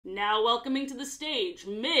Now welcoming to the stage,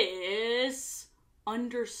 Miss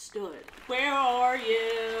Understood. Where are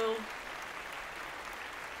you?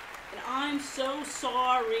 And I'm so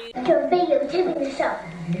sorry. You're videotaping yourself.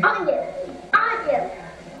 I do.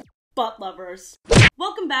 Butt lovers.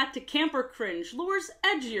 Welcome back to Camper Cringe, Lore's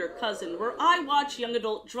edgier cousin, where I watch young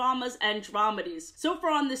adult dramas and dramedies. So far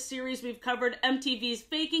on this series, we've covered MTV's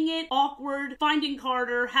Faking It, Awkward, Finding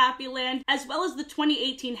Carter, Happy Land, as well as the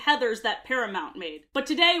 2018 Heathers that Paramount made. But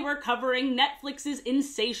today we're covering Netflix's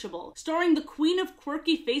Insatiable, starring the queen of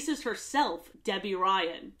quirky faces herself, Debbie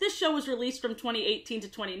Ryan. This show was released from 2018 to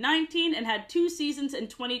 2019 and had 2 seasons and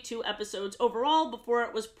 22 episodes overall before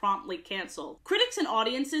it was promptly canceled. Critics and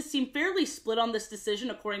audiences seem fairly split on this decision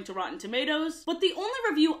according to Rotten Tomatoes, but the only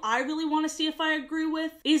review I really want to see if I agree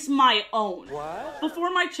with is my own. What? Before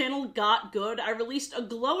my channel got good, I released a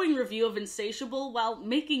glowing review of Insatiable while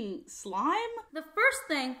making slime? The first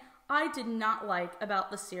thing I did not like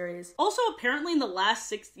about the series. Also, apparently in the last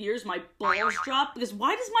 6 years, my balls dropped, because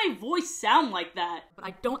why does my voice sound like that? But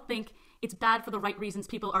I don't think it's bad for the right reasons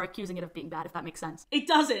people are accusing it of being bad, if that makes sense. It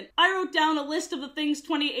doesn't. I wrote down a list of the things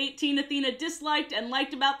 2018 Athena disliked and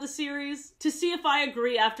liked about the series to see if I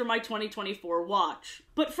agree after my 2024 watch.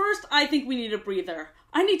 But first, I think we need a breather.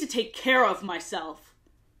 I need to take care of myself.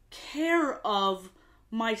 Oh,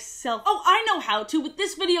 I know how to with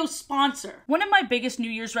this video's sponsor. One of my biggest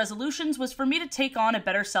New Year's resolutions was for me to take on a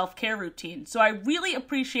better self-care routine, so I really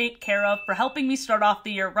appreciate Care of for helping me start off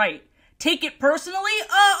the year right. Take it personally?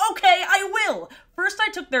 Okay, I will. First,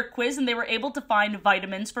 I took their quiz and they were able to find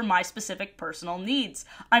vitamins for my specific personal needs.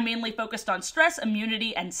 I mainly focused on stress,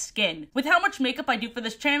 immunity, and skin. With how much makeup I do for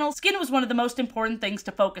this channel, skin was one of the most important things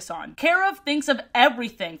to focus on. Care of thinks of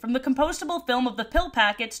everything, from the compostable film of the pill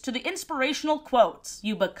packets to the inspirational quotes.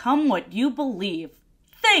 You become what you believe.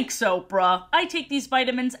 Thanks, Oprah. I take these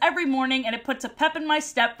vitamins every morning and it puts a pep in my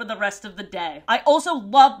step for the rest of the day. I also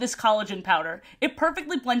love this collagen powder. It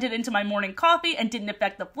perfectly blended into my morning coffee and didn't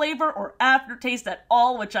affect the flavor or aftertaste at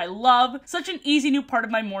all, which I love. Such an easy new part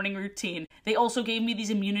of my morning routine. They also gave me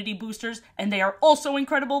these immunity boosters and they are also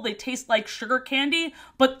incredible. They taste like sugar candy,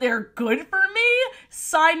 but they're good for me?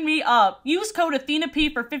 Sign me up. Use code Athena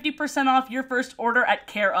P for 50% off your first order at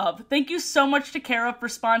Care of. Thank you so much to Care of for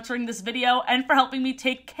sponsoring this video and for helping me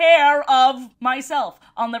take care of myself.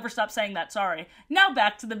 I'll never stop saying that, sorry. Now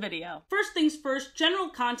back to the video. First things first, general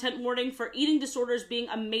content warning for eating disorders being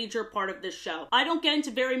a major part of this show. I don't get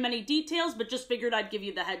into very many details, but just figured I'd give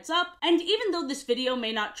you the heads up. And even though this video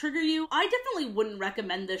may not trigger you, I definitely wouldn't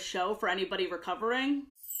recommend this show for anybody recovering.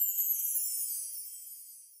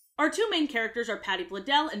 Our two main characters are Patty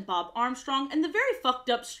Bladell and Bob Armstrong, and the very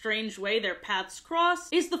fucked up, strange way their paths cross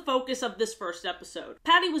is the focus of this first episode.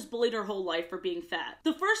 Patty was bullied her whole life for being fat.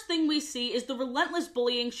 The first thing we see is the relentless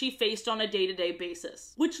bullying she faced on a day-to-day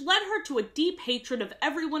basis, which led her to a deep hatred of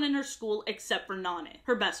everyone in her school except for Nani,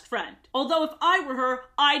 her best friend. Although if I were her,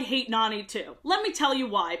 I'd hate Nani too. Let me tell you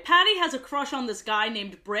why. Patty has a crush on this guy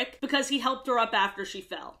named Brick because he helped her up after she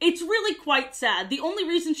fell. It's really quite sad. The only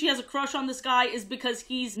reason she has a crush on this guy is because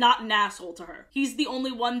he's not an asshole to her. He's the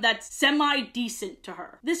only one that's semi-decent to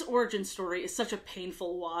her. This origin story is such a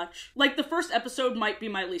painful watch. Like, the first episode might be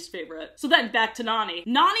my least favorite. So then, back to Nani.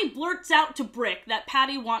 Nani blurts out to Brick that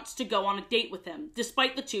Patty wants to go on a date with him,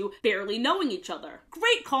 despite the two barely knowing each other.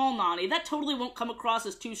 Great call, Nani. That totally won't come across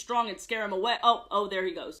as too strong and scare him away. Oh, there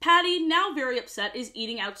he goes. Patty, now very upset, is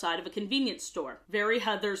eating outside of a convenience store. Very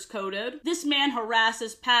Heathers coded. This man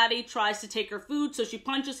harasses Patty, tries to take her food, so she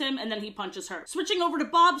punches him, and then he punches her. Switching over to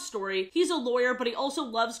Bob's story, he's a lawyer, but he also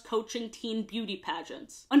loves coaching teen beauty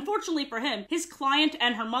pageants. Unfortunately for him, his client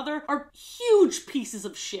and her mother are huge pieces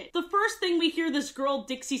of shit. The first thing we hear this girl,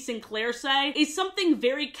 Dixie Sinclair, say is something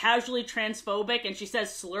very casually transphobic, and she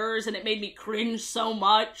says slurs, and it made me cringe so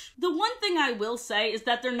much. The one thing I will say is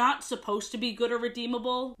that they're not supposed to be good or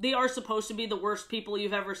redeemable. They are supposed to be the worst people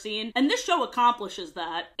you've ever seen, and this show accomplishes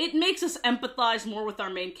that. It makes us empathize more with our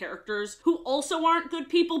main characters, who also aren't good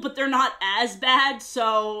people, but they're not as bad,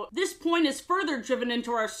 so this point is further driven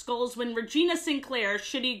into our skulls when Regina Sinclair,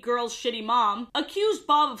 shitty girl's shitty mom, accused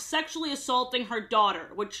Bob of sexually assaulting her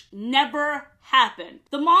daughter, which never happened.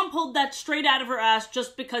 The mom pulled that straight out of her ass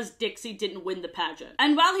just because Dixie didn't win the pageant.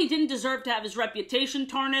 And while he didn't deserve to have his reputation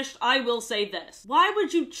tarnished, I will say this. Why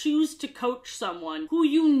would you choose to coach someone who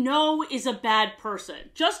you know is a bad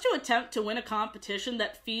person, just to attempt to win a competition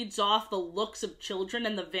that feeds off the looks of children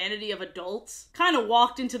and the vanity of adults? Kinda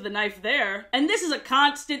walked into the knife there. And this is a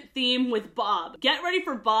constant theme with Bob. Get ready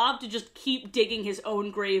for Bob to just keep digging his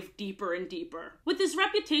own grave deeper and deeper. With his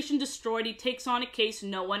reputation destroyed, he takes on a case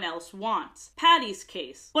no one else wants. Patty's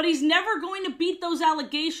case. But he's never going to beat those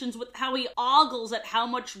allegations with how he ogles at how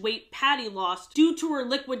much weight Patty lost due to her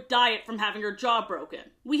liquid diet from having her jaw broken.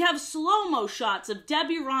 We have slow-mo shots of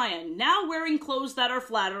Debbie Ryan, now wearing clothes that are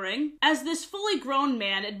flattering, as this fully grown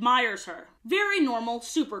man admires her. Very normal,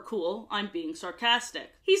 super cool, I'm being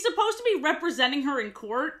sarcastic. He's supposed to be representing her in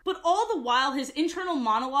court, but all the while his internal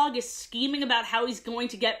monologue is scheming about how he's going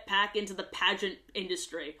to get back into the pageant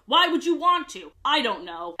industry. Why would you want to? I don't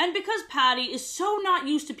know. And because Patty is so not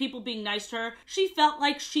used to people being nice to her, she felt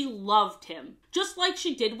like she loved him. Just like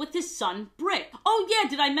she did with his son, Brick. Oh yeah,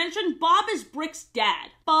 did I mention Bob is Brick's dad?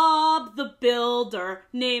 Bob the Builder,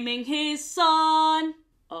 naming his son,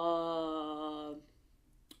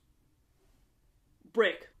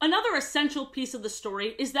 Brick. Another essential piece of the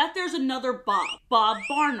story is that there's another Bob, Bob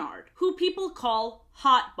Barnard, who people call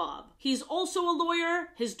Hot Bob. He's also a lawyer,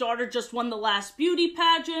 his daughter just won the last beauty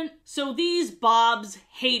pageant, so these Bobs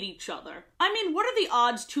hate each other. I mean, what are the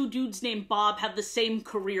odds two dudes named Bob have the same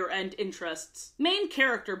career and interests? Main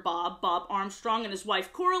character Bob Armstrong, and his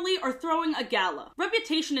wife Coralie are throwing a gala.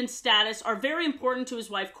 Reputation and status are very important to his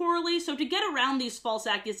wife Coralie, so to get around these false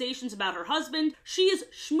accusations about her husband, she is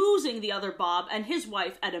schmoozing the other Bob and his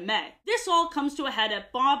wife Etta May. This all comes to a head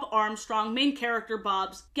at Bob Armstrong, main character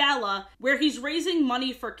Bob's gala, where he's raising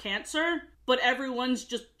money for cancer, but everyone's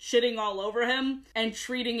just shitting all over him and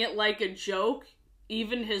treating it like a joke,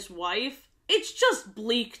 even his wife. It's just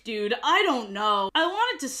bleak, dude. I don't know. I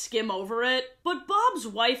wanted to skim over it, but Bob's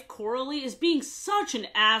wife, Coralie, is being such an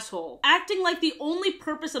asshole, acting like the only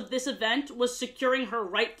purpose of this event was securing her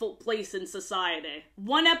rightful place in society.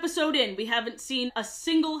 One episode in, we haven't seen a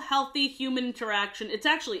single healthy human interaction. It's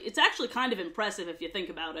actually kind of impressive if you think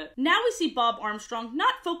about it. Now we see Bob Armstrong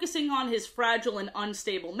not focusing on his fragile and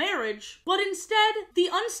unstable marriage, but instead the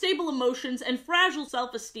unstable emotions and fragile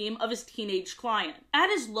self-esteem of his teenage client. At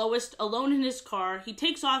his lowest, alone in his car, he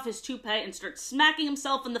takes off his toupee and starts smacking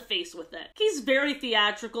himself in the face with it. He's very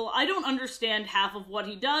theatrical. I don't understand half of what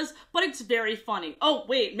he does, but it's very funny. Oh,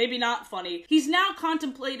 wait, maybe not funny. He's now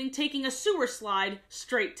contemplating taking a sewer slide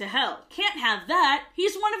straight to hell. Can't have that.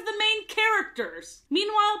 He's one of the main characters.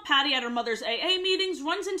 Meanwhile, Patty at her mother's AA meetings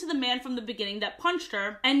runs into the man from the beginning that punched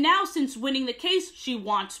her, and now since winning the case, she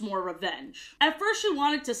wants more revenge. At first, she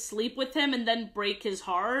wanted to sleep with him and then break his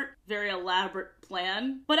heart. Very elaborate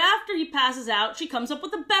plan. But after he passes out, she comes up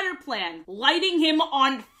with a better plan, lighting him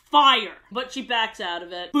on fire. But she backs out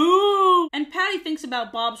of it. Boo! And Patty thinks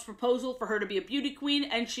about Bob's proposal for her to be a beauty queen,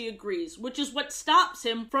 and she agrees, which is what stops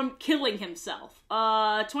him from killing himself.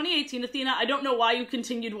 2018, Athena, I don't know why you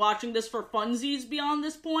continued watching this for funsies beyond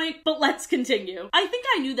this point, but let's continue. I think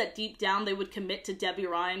I knew that deep down they would commit to Debbie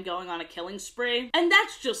Ryan going on a killing spree, and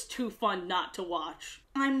that's just too fun not to watch.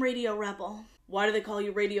 I'm Radio Rebel. Why do they call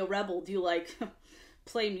you Radio Rebel? Do you, like,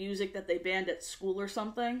 play music that they banned at school or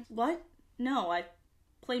something? What? No, I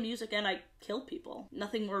play music and I kill people.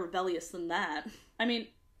 Nothing more rebellious than that. I mean,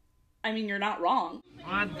 you're not wrong.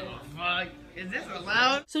 What the fuck? Is this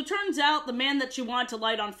allowed? So turns out the man that she wanted to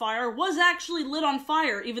light on fire was actually lit on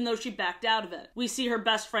fire, even though she backed out of it. We see her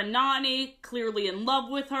best friend Nani, clearly in love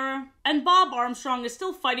with her, and Bob Armstrong is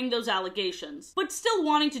still fighting those allegations, but still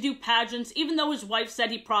wanting to do pageants even though his wife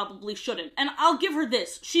said he probably shouldn't. And I'll give her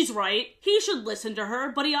this, she's right. He should listen to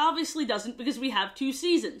her, but he obviously doesn't because we have 2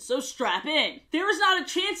 seasons, so strap in. There is not a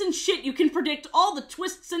chance in shit you can predict all the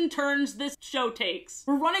twists and turns this show takes.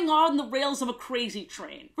 We're running on the rails of a crazy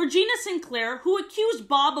train. Regina Sinclair, who accused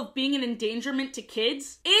Bob of being an endangerment to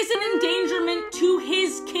kids, is an endangerment to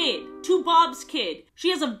his kid, to Bob's kid. She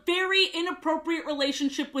has a very inappropriate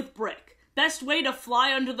relationship with Brick. Best way to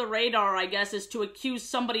fly under the radar, I guess, is to accuse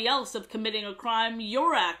somebody else of committing a crime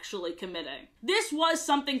you're actually committing. This was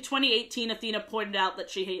something 2018 Athena pointed out that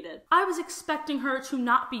she hated. I was expecting her to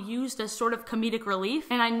not be used as sort of comedic relief,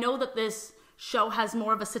 and I know that this show has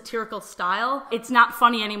more of a satirical style. It's not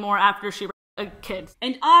funny anymore after she a kid.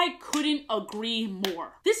 And I couldn't agree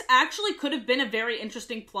more. This actually could have been a very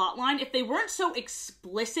interesting plotline if they weren't so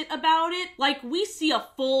explicit about it. Like, we see a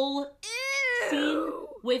full scene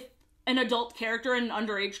with an adult character and an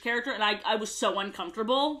underage character, and I was so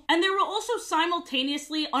uncomfortable. And they were also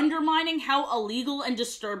simultaneously undermining how illegal and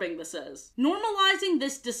disturbing this is. Normalizing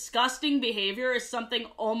this disgusting behavior is something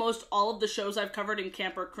almost all of the shows I've covered in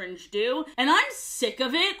Camp or Cringe do, and I'm sick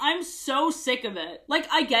of it. I'm so sick of it. Like,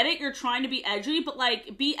 I get it, you're trying to be edgy, but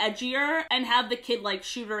like, be edgier and have the kid like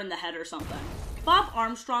shoot her in the head or something. Bob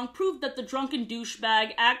Armstrong proved that the drunken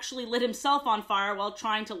douchebag actually lit himself on fire while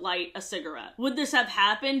trying to light a cigarette. Would this have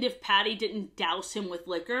happened if Patty didn't douse him with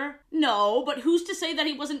liquor? No, but who's to say that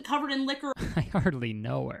he wasn't covered in liquor I hardly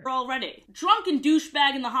know her. already? Drunken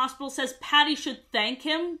douchebag in the hospital says Patty should thank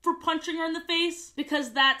him for punching her in the face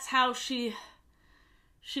because that's how she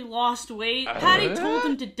lost weight. Patty told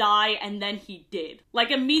him to die, and then he did.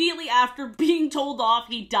 Like, immediately after being told off,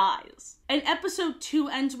 he dies. And episode 2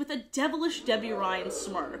 ends with a devilish Debby Ryan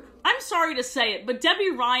smirk. I'm sorry to say it, but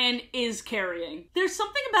Debby Ryan is carrying. There's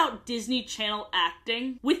something about Disney Channel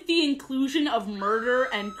acting, with the inclusion of murder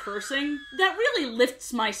and cursing, that really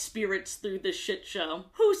lifts my spirits through this shit show.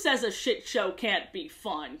 Who says a shit show can't be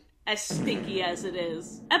fun? As stinky as it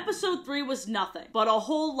is. Episode 3 was nothing, but a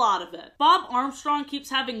whole lot of it. Bob Armstrong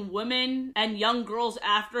keeps having women and young girls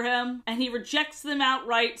after him, and he rejects them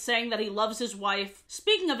outright, saying that he loves his wife.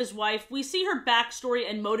 Speaking of his wife, we see her backstory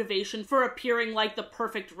and motivation for appearing like the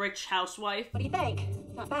perfect rich housewife. What do you think?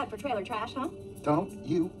 Not bad for trailer trash, huh? Don't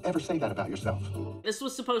you ever say that about yourself. This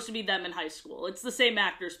was supposed to be them in high school. It's the same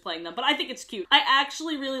actors playing them, but I think it's cute. I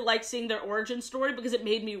actually really like seeing their origin story because it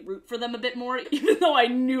made me root for them a bit more, even though I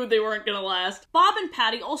knew they weren't gonna last. Bob and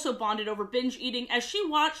Patty also bonded over binge eating as she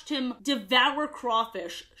watched him devour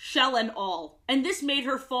crawfish, shell and all. And this made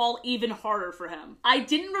her fall even harder for him. I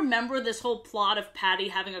didn't remember this whole plot of Patty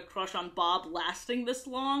having a crush on Bob lasting this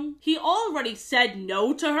long. He already said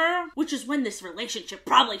no to her, which is when this relationship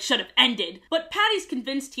probably should have ended. But Patty's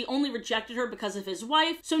convinced he only rejected her because of his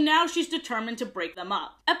wife, so now she's determined to break them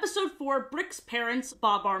up. Episode 4, Brick's parents,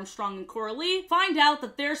 Bob Armstrong and Coralie, find out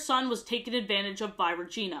that their son was taken advantage of by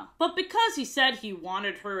Regina. But because he said he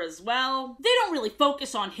wanted her as well, they don't really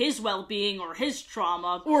focus on his well-being or his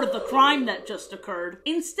trauma, or the crime that just occurred,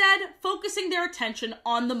 instead focusing their attention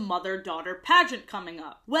on the mother-daughter pageant coming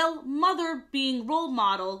up. Well, mother being role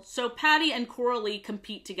model, so Patty and Coralie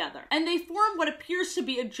compete together, and they form what appears to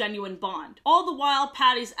be a genuine bond. All the while,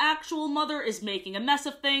 Patty's actual mother is making a mess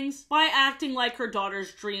of things by acting like her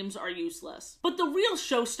daughter's dreams are useless. But the real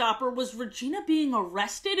showstopper was Regina being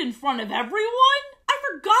arrested in front of everyone? I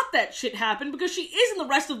forgot that shit happened because she is in the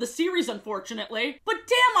rest of the series, unfortunately. But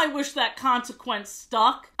damn, I wish that consequence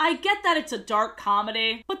stuck. I get that it's a dark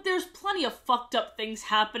comedy, but there's plenty of fucked up things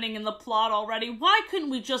happening in the plot already. Why couldn't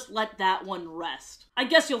we just let that one rest? I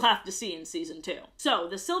guess you'll have to see in season 2. So,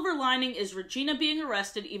 the silver lining is Regina being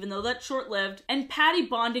arrested, even though that's short-lived, and Patty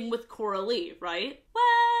bonding with Coralie, right?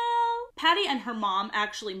 Well, Patty and her mom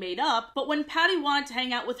actually made up, but when Patty wanted to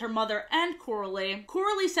hang out with her mother and Coralie,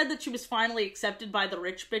 Coralie said that she was finally accepted by the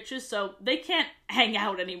rich bitches, so they can't hang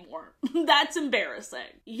out anymore. That's embarrassing.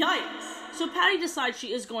 Yikes. So Patty decides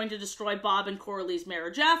she is going to destroy Bob and Coralie's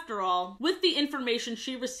marriage after all, with the information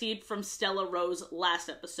she received from Stella Rose last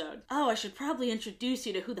episode. Oh, I should probably introduce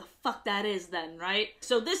you to who the fuck that is then, right?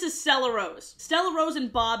 So this is Stella Rose. Stella Rose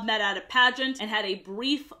and Bob met at a pageant and had a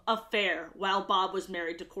brief affair while Bob was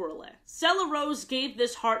married to Coralie. Stella Rose gave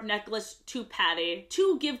this heart necklace to Patty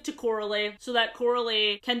to give to Coralie so that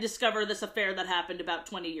Coralie can discover this affair that happened about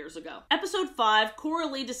 20 years ago. Episode 5,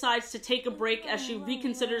 Coralie decides to take a break as she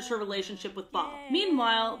reconsiders her relationship with Bob.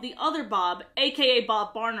 Meanwhile, the other Bob, aka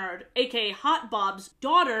Bob Barnard, aka Hot Bob's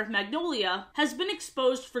daughter, Magnolia, has been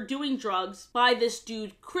exposed for doing drugs by this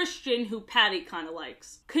dude, Christian, who Patty kinda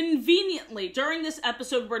likes. Conveniently, during this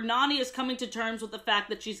episode where Nani is coming to terms with the fact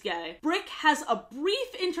that she's gay, Brick has a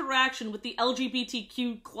brief interaction with the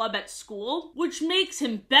LGBTQ club at school, which makes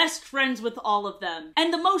him best friends with all of them,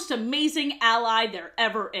 and the most amazing ally there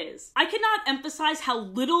ever is. I cannot emphasize how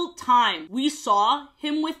little time we saw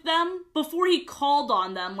him with them before he called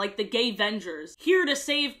on them like the gay Vengers, here to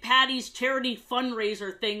save Patty's charity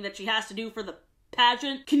fundraiser thing that she has to do for the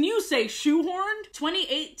pageant. Can you say shoehorned?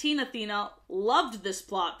 2018 Athena loved this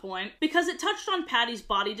plot point because it touched on Patty's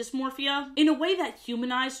body dysmorphia in a way that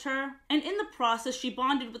humanized her, and in the process she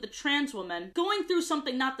bonded with a trans woman going through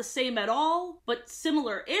something not the same at all, but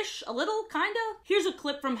similar-ish, a little, kinda. Here's a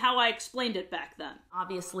clip from how I explained it back then.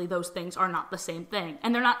 Obviously those things are not the same thing,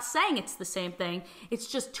 and they're not saying it's the same thing. It's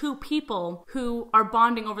just two people who are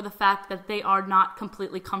bonding over the fact that they are not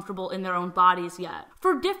completely comfortable in their own bodies yet.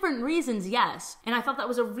 For different reasons, yes, and I thought that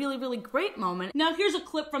was a really, really great moment. Now here's a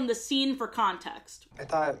clip from the scene for context. I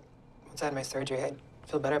thought once I had my surgery, I'd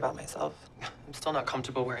feel better about myself. I'm still not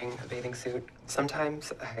comfortable wearing a bathing suit.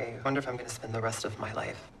 Sometimes I wonder if I'm going to spend the rest of my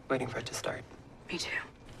life waiting for it to start. Me too.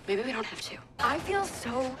 Maybe we don't have to. I feel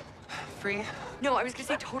so Free? No, I was gonna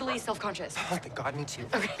say totally self-conscious. Oh, thank God, me too.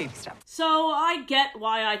 Okay. Baby step. So I get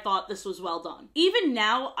why I thought this was well done. Even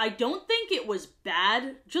now, I don't think it was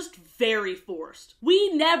bad, just very forced.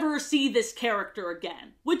 We never see this character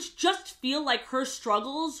again, which just feel like her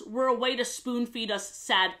struggles were a way to spoon-feed us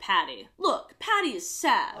sad Patty. Look, Patty is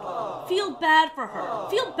sad. Feel bad for her.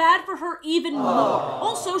 Feel bad for her even more.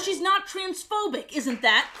 Also, she's not transphobic. Isn't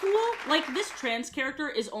that cool? Like, this trans character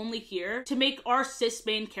is only here to make our cis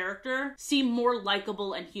main character seem more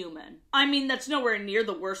likable and human. I mean, that's nowhere near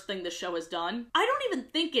the worst thing the show has done. I don't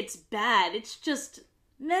even think it's bad. It's just...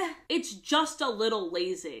 meh. It's just a little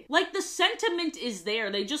lazy. Like, the sentiment is there.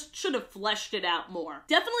 They just should have fleshed it out more.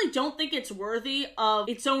 Definitely don't think it's worthy of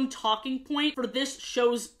its own talking point for this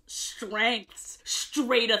show's strengths.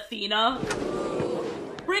 Straight Athena.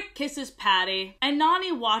 Brick kisses Patty, and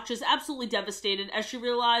Nani watches absolutely devastated as she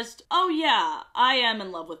realized, oh yeah, I am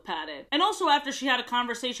in love with Patty. And also after she had a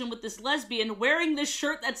conversation with this lesbian wearing this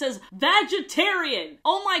shirt that says, Vegetarian!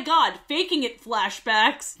 Oh my god, faking it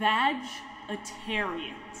flashbacks.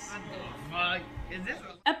 Vag-atarians. Fuck. Is this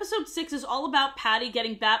a... Episode 6 is all about Patty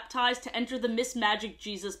getting baptized to enter the Miss Magic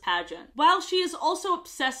Jesus pageant, while she is also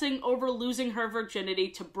obsessing over losing her virginity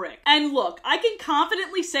to Brick. And look, I can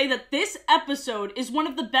confidently say that this episode is one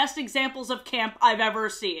of the best examples of camp I've ever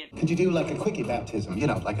seen. Could you do like a quickie baptism? You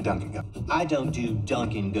know, like a Dunkin' Go. I don't do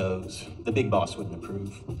Dunkin' Goes. The big boss wouldn't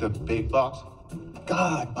approve. The big boss?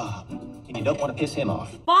 God, Bob. And you don't want to piss him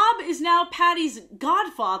off. Bob is now Patty's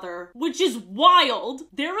godfather, which is wild.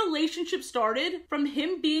 Their relationship started from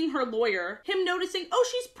him being her lawyer, him noticing, oh,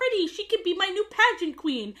 she's pretty, she could be my new pageant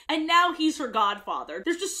queen, and now he's her godfather.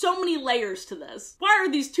 There's just so many layers to this. Why are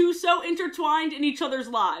these two so intertwined in each other's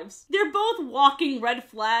lives? They're both walking red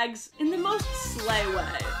flags in the most slay way.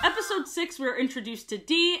 Episode 6, we're introduced to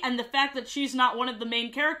Dee, and the fact that she's not one of the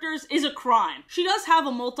main characters is a crime. She does have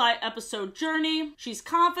a multi-episode journey. She's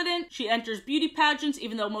confident, she enters beauty pageants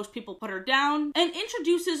even though most people put her down, and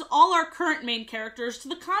introduces all our current main characters to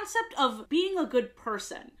the concept of being a good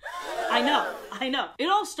person. I know. It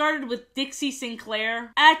all started with Dixie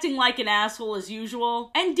Sinclair acting like an asshole as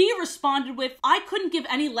usual, and Dee responded with, I couldn't give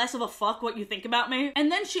any less of a fuck what you think about me,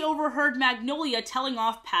 and then she overheard Magnolia telling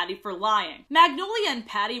off Patty for lying. Magnolia and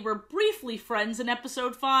Patty were briefly friends in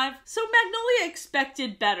episode 5, so Magnolia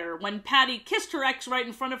expected better when Patty kissed her ex right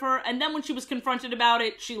in front of her, and then when she was confronted about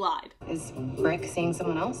it, she lied. Is Brick seeing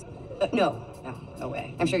someone else? No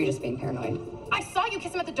way. I'm sure you're just being paranoid. I saw you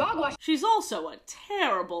kiss him at the dog wash. She's also a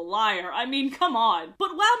terrible liar. I mean, come on.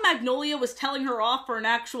 But while Magnolia was telling her off for an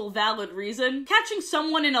actual valid reason, catching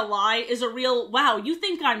someone in a lie is a real, wow, you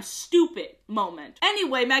think I'm stupid moment.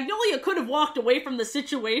 Anyway, Magnolia could have walked away from the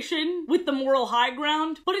situation with the moral high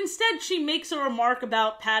ground, but instead she makes a remark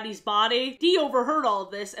about Patty's body. Dee overheard all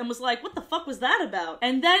of this and was like, what the fuck was that about?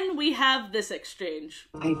 And then we have this exchange.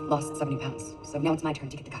 I lost 70 pounds, so now it's my turn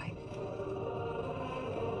to get the guy.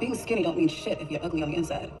 Being skinny don't mean shit if you're ugly on the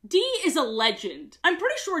inside. Dee is a legend. I'm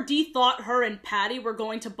pretty sure Dee thought her and Patty were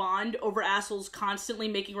going to bond over assholes constantly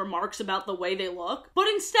making remarks about the way they look. But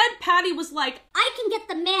instead, Patty was like, I can get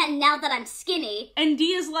the man now that I'm skinny. and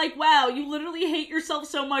Dee is like, wow, you literally hate yourself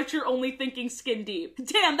so much you're only thinking skin deep.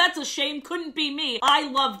 Damn, that's a shame. Couldn't be me. I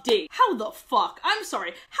love Dee. How the fuck? I'm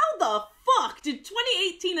sorry. How the fuck did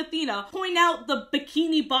 2018 Athena point out the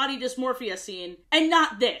bikini body dysmorphia scene and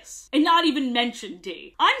not this? And not even mention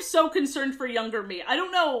Dee? I'm so concerned for younger me. I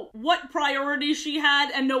don't know what priorities she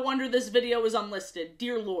had, and no wonder this video is unlisted.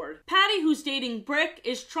 Dear Lord. Patty, who's dating Brick,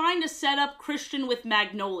 is trying to set up Christian with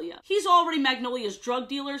Magnolia. He's already Magnolia's drug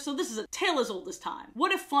dealer, so this is a tale as old as time.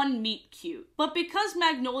 What a fun meet cute. But because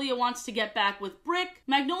Magnolia wants to get back with Brick,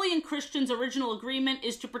 Magnolia and Christian's original agreement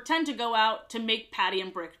is to pretend to go out to make Patty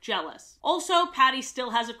and Brick jealous. Also, Patty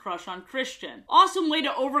still has a crush on Christian. Awesome way to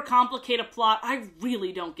overcomplicate a plot I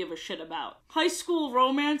really don't give a shit about. High school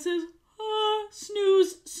romances?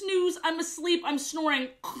 Snooze, I'm asleep, I'm snoring.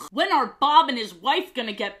 When are Bob and his wife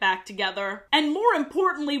gonna get back together? And more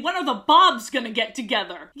importantly, when are the Bobs gonna get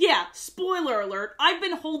together? Yeah, spoiler alert, I've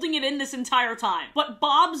been holding it in this entire time. But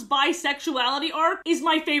Bob's bisexuality arc is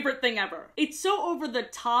my favorite thing ever. It's so over the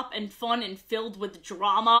top and fun and filled with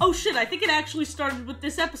drama. Oh shit, I think it actually started with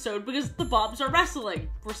this episode because the Bobs are wrestling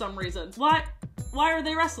for some reason. Why are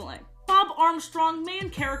they wrestling? Bob Armstrong, main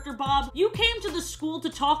character Bob, you came to the school to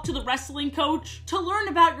talk to the wrestling coach, to learn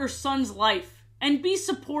about your son's life, and be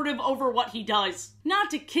supportive over what he does. Not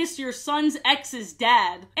to kiss your son's ex's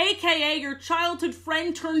dad, aka your childhood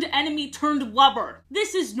friend turned enemy turned lover.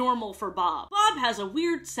 This is normal for Bob. Bob has a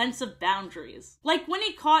weird sense of boundaries. Like when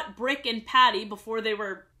he caught Brick and Patty before they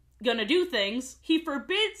were gonna do things, he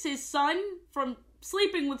forbids his son from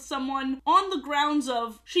sleeping with someone on the grounds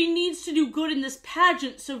of she needs to do good in this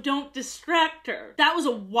pageant, so don't distract her. That was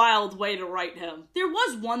a wild way to write him. There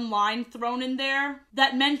was one line thrown in there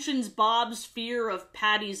that mentions Bob's fear of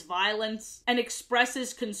Patty's violence and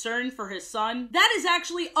expresses concern for his son. That is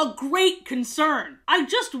actually a great concern. I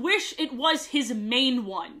just wish it was his main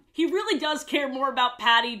one. He really does care more about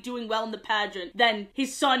Patty doing well in the pageant than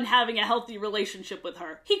his son having a healthy relationship with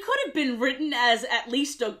her. He could have been written as at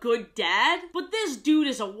least a good dad, but this dude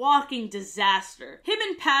is a walking disaster. Him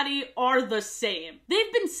and Patty are the same.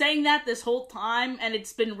 They've been saying that this whole time, and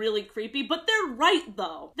it's been really creepy, but they're right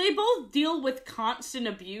though. They both deal with constant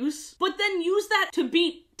abuse, but then use that to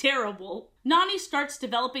be terrible. Nani starts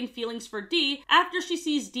developing feelings for Dee after she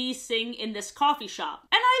sees Dee sing in this coffee shop.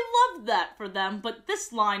 And I love that for them, but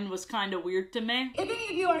this line was kind of weird to me. If any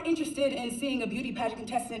of you are interested in seeing a beauty pageant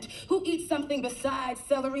contestant who eats something besides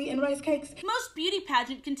celery and rice cakes, Most beauty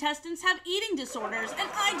pageant contestants have eating disorders, and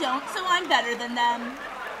I don't, so I'm better than them.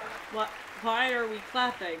 What? Why are we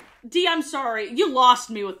clapping? Dee, I'm sorry. You lost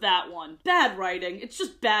me with that one. Bad writing. It's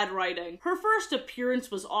just bad writing. Her first appearance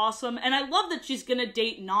was awesome, and I love that she's gonna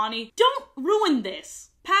date Nani. Don't ruin this.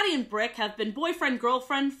 Patty and Brick have been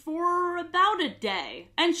boyfriend-girlfriend for about a day,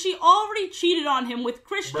 and she already cheated on him with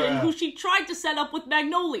Christian, who she tried to set up with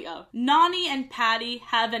Magnolia. Nani and Patty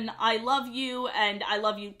have an I love you and I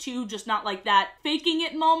love you too, just not like that faking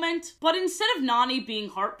it moment, but instead of Nani being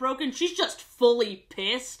heartbroken, she's just fully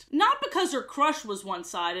pissed. Not because her crush was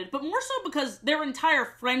one-sided, but more so because their entire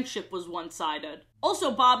friendship was one-sided.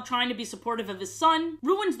 Also, Bob, trying to be supportive of his son,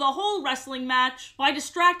 ruins the whole wrestling match by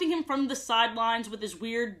distracting him from the sidelines with his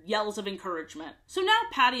weird yells of encouragement. So now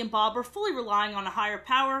Patty and Bob are fully relying on a higher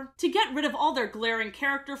power to get rid of all their glaring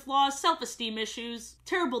character flaws, self-esteem issues,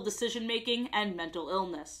 terrible decision-making, and mental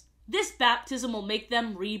illness. This baptism will make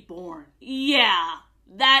them reborn. Yeah.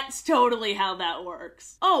 That's totally how that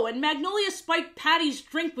works. Oh, and Magnolia spiked Patty's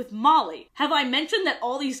drink with Molly. Have I mentioned that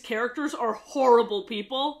all these characters are horrible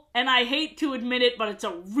people? And I hate to admit it, but it's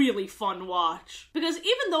a really fun watch. Because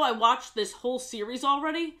even though I watched this whole series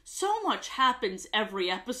already, so much happens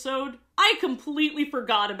every episode. I completely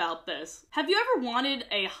forgot about this. Have you ever wanted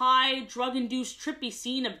a high, drug-induced, trippy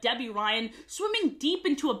scene of Debbie Ryan swimming deep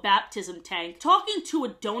into a baptism tank, talking to a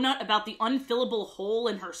donut about the unfillable hole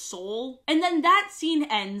in her soul? And then that scene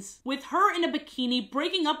ends with her in a bikini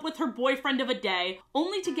breaking up with her boyfriend of a day,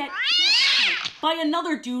 only to get by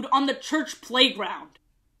another dude on the church playground.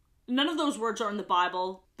 None of those words are in the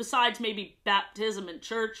Bible, besides maybe baptism and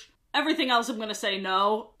church. Everything else I'm gonna say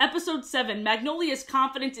no. Episode 7, Magnolia's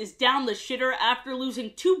confidence is down the shitter after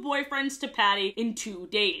losing 2 boyfriends to Patty in 2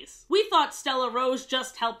 days. We thought Stella Rose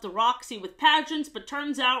just helped Roxy with pageants, but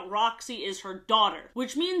turns out Roxy is her daughter,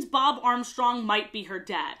 which means Bob Armstrong might be her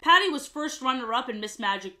dad. Patty was first runner-up in Miss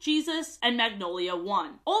Magic Jesus, and Magnolia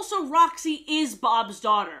won. Also, Roxy is Bob's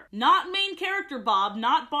daughter. Not main character Bob,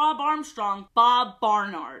 not Bob Armstrong, Bob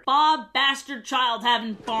Barnard. Bob bastard child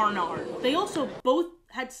having Barnard. They also both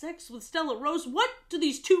had sex with Stella Rose. What do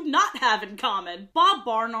these two not have in common? Bob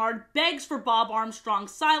Barnard begs for Bob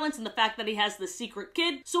Armstrong's silence and the fact that he has the secret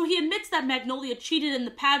kid, so he admits that Magnolia cheated in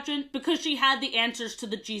the pageant because she had the answers to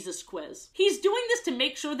the Jesus quiz. He's doing this to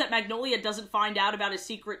make sure that Magnolia doesn't find out about his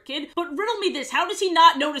secret kid, but riddle me this, how does he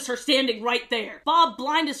not notice her standing right there? Bob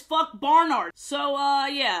blind as fuck Barnard. So,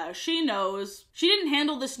 yeah, she knows. She didn't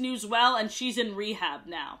handle this news well, and she's in rehab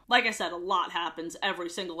now. Like I said, a lot happens every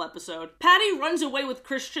single episode. Patty runs away with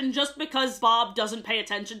Christian just because Bob doesn't pay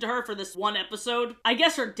attention to her for this one episode. I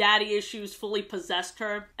guess her daddy issues fully possessed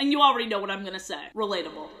her, and you already know what I'm gonna say.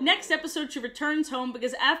 Relatable. Next episode, she returns home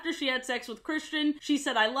because after she had sex with Christian, she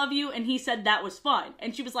said, "I love you," and he said that was fine.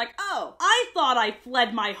 And she was like, oh, I thought I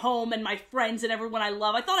fled my home and my friends and everyone I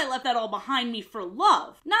love. I thought I left that all behind me for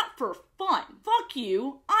love, not for fun. Fuck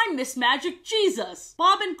you. I'm Miss Magic Jesus.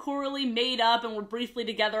 Bob and Coralie made up and were briefly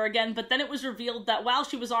together again, but then it was revealed that while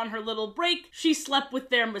she was on her little break, she slept with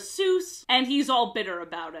their masseuse, and he's all bitter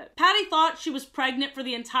about it. Patty thought she was pregnant for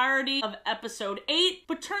the entirety of episode 8,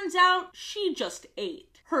 but turns out she just ate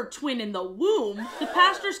her twin in the womb. The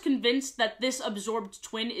pastor's convinced that this absorbed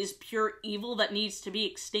twin is pure evil that needs to be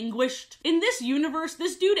extinguished. In this universe,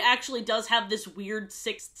 this dude actually does have this weird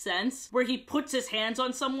sixth sense where he puts his hands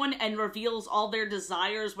on someone and reveals all their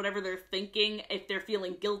desires, whatever they're thinking, if they're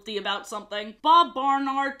feeling guilty about something. Bob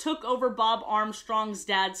Barnard took over Bob Armstrong's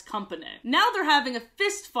dad's company. Now they're having a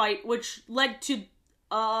fist fight, which led to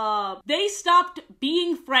they stopped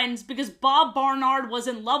being friends because Bob Barnard was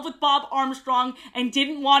in love with Bob Armstrong and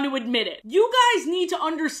didn't want to admit it. You guys need to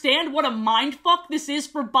understand what a mindfuck this is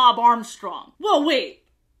for Bob Armstrong. Whoa, wait.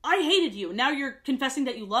 I hated you. Now you're confessing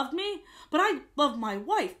that you loved me? But I love my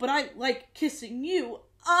wife, but I like kissing you.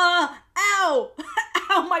 Ow!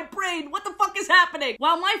 Ow, my brain! What the fuck is happening?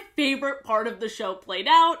 While my favorite part of the show played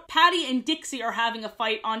out, Patty and Dixie are having a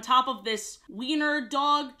fight on top of this wiener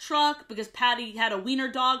dog truck because Patty had a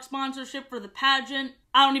wiener dog sponsorship for the pageant.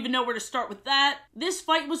 I don't even know where to start with that. This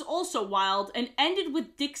fight was also wild and ended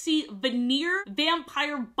with Dixie veneer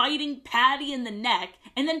vampire biting Patty in the neck,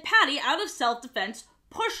 and then Patty, out of self-defense,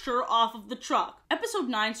 pushed her off of the truck. Episode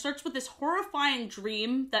 9 starts with this horrifying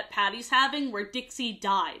dream that Patty's having where Dixie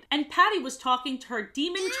died, and Patty was talking to her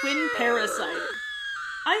demon twin parasite.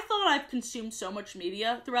 I thought I've consumed so much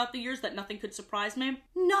media throughout the years that nothing could surprise me.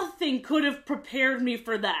 Nothing could have prepared me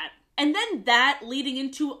for that. And then that leading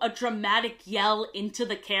into a dramatic yell into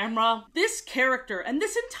the camera. This character and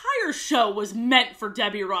this entire show was meant for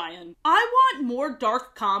Debbie Ryan. I want more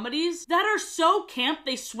dark comedies that are so camp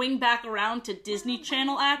they swing back around to Disney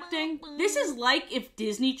Channel acting. This is like if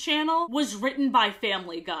Disney Channel was written by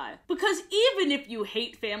Family Guy. Because even if you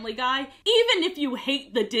hate Family Guy, even if you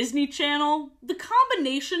hate the Disney Channel, the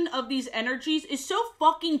combination of these energies is so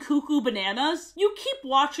fucking cuckoo bananas. You keep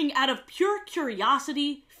watching out of pure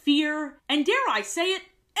curiosity, fear, and dare I say it,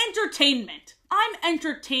 entertainment. I'm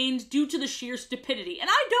entertained due to the sheer stupidity, and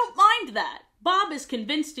I don't mind that. Bob is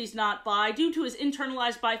convinced he's not bi due to his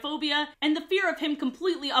internalized biphobia and the fear of him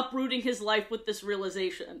completely uprooting his life with this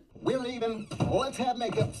realization. We're leaving. Let's have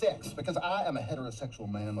make-up sex, because I am a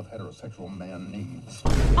heterosexual man with heterosexual man needs.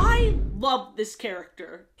 I love this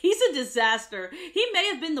character. He's a disaster. He may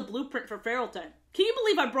have been the blueprint for Feralton. Can you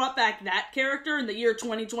believe I brought back that character in the year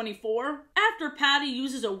 2024? After Patty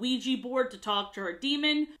uses a Ouija board to talk to her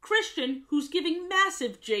demon, Christian, who's giving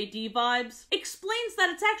massive JD vibes, explains that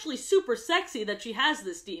it's actually super sexy that she has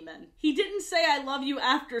this demon. He didn't say I love you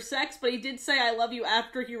after sex, but he did say I love you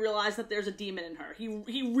after he realized that there's a demon in her.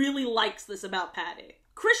 He really likes this about Patty.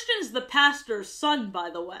 Christian's the pastor's son,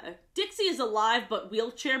 by the way. Dixie is alive but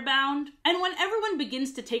wheelchair bound, and when everyone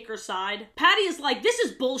begins to take her side, Patty is like, this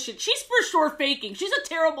is bullshit. She's for sure faking. She's a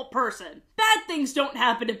terrible person. Bad things don't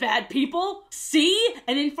happen to bad people. See?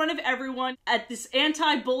 And in front of everyone at this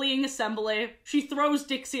anti-bullying assembly, she throws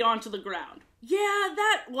Dixie onto the ground. Yeah,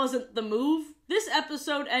 that wasn't the move. This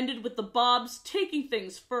episode ended with the Bobs taking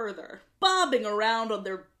things further, bobbing around on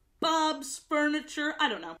their Bob's furniture, I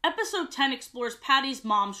don't know. Episode 10 explores Patty's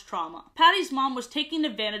mom's trauma. Patty's mom was taken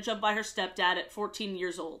advantage of by her stepdad at 14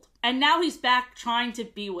 years old. And now he's back trying to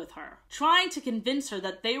be with her. Trying to convince her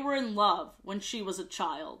that they were in love when she was a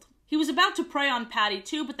child. He was about to prey on Patty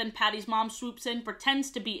too, but then Patty's mom swoops in, pretends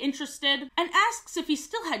to be interested, and asks if he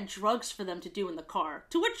still had drugs for them to do in the car,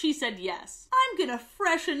 to which he said yes. I'm gonna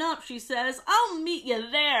freshen up, she says. I'll meet you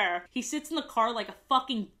there. He sits in the car like a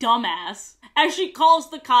fucking dumbass, as she calls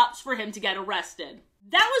the cops for him to get arrested.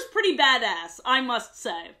 That was pretty badass, I must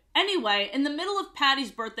say. Anyway, in the middle of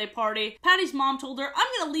Patty's birthday party, Patty's mom told her, I'm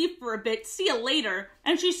gonna leave for a bit, see you later,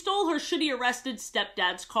 and she stole her shitty arrested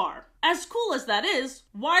stepdad's car. As cool as that is,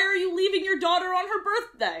 why are you leaving your daughter on her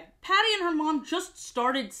birthday? Patty and her mom just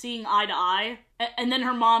started seeing eye to eye, and then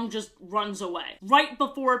her mom just runs away, right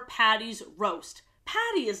before Patty's roast.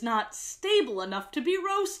 Patty is not stable enough to be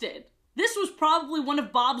roasted. This was probably one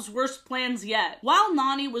of Bob's worst plans yet. While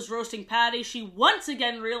Nani was roasting Patty, she once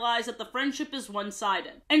again realized that the friendship is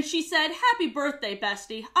one-sided. And she said, happy birthday,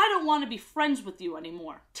 bestie. I don't want to be friends with you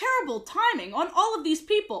anymore. Terrible timing on all of these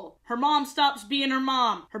people. Her mom stops being her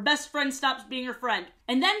mom. Her best friend stops being her friend.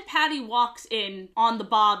 And then Patty walks in on the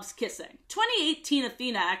Bobs kissing. 2018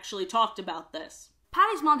 Athena actually talked about this.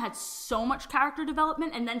 Patty's mom had so much character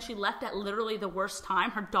development, and then she left at literally the worst time,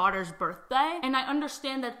 her daughter's birthday. And I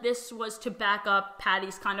understand that this was to back up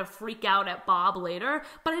Patty's kind of freak out at Bob later,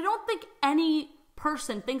 but I don't think any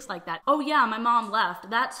person thinks like that. Oh yeah, my mom left,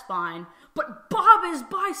 that's fine. But Bob is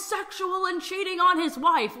bisexual and cheating on his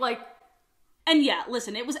wife, like... And yeah,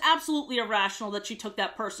 listen, it was absolutely irrational that she took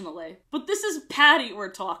that personally. But this is Patty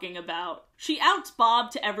we're talking about. She outs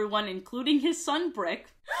Bob to everyone, including his son Brick.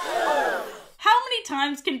 How many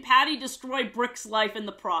times can Patty destroy Brick's life in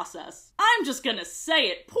the process? I'm just gonna say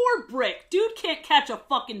it. Poor Brick. Dude can't catch a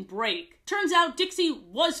fucking break. Turns out Dixie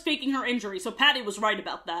was faking her injury, so Patty was right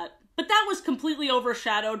about that. But that was completely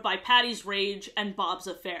overshadowed by Patty's rage and Bob's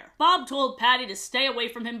affair. Bob told Patty to stay away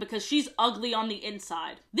from him because she's ugly on the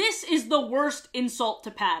inside. This is the worst insult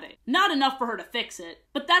to Patty. Not enough for her to fix it,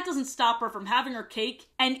 but that doesn't stop her from having her cake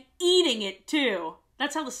and eating it too.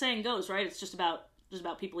 That's how the saying goes, right? It's just about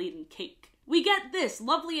people eating cake. We get this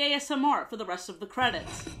lovely ASMR for the rest of the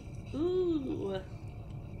credits. Ooh,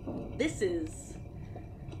 this is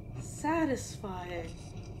satisfying.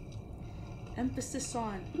 Emphasis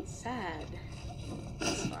on sad.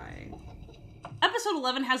 That's fine. Episode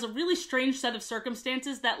 11 has a really strange set of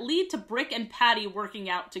circumstances that lead to Brick and Patty working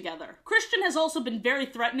out together. Christian has also been very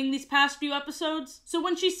threatening these past few episodes, so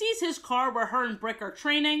when she sees his car where her and Brick are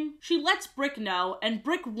training, she lets Brick know, and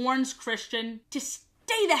Brick warns Christian to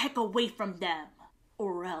stay the heck away from them,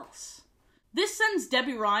 or else. This sends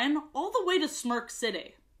Debbie Ryan all the way to Smirk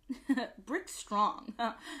City. Brick strong.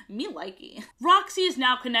 Me likey. Roxy is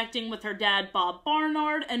now connecting with her dad, Bob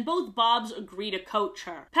Barnard, and both Bobs agree to coach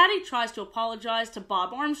her. Patty tries to apologize to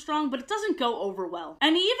Bob Armstrong, but it doesn't go over well.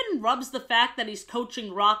 And he even rubs the fact that he's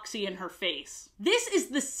coaching Roxy in her face. This is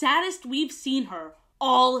the saddest we've seen her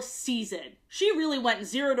all season. She really went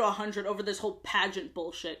 0 to 100 over this whole pageant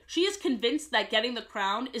bullshit. She is convinced that getting the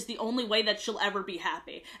crown is the only way that she'll ever be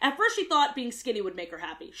happy. At first she thought being skinny would make her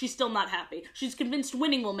happy. She's still not happy. She's convinced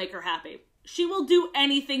winning will make her happy. She will do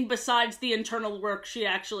anything besides the internal work she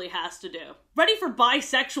actually has to do. Ready for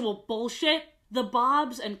bisexual bullshit? The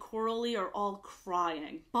Bobs and Coralie are all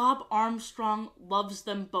crying. Bob Armstrong loves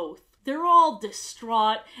them both. They're all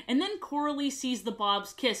distraught, and then Coralie sees the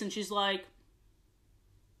Bobs kiss and she's like,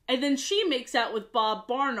 and then she makes out with Bob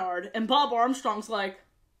Barnard, and Bob Armstrong's like,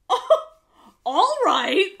 oh, all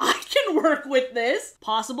right, I can work with this.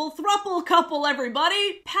 Possible throuple couple,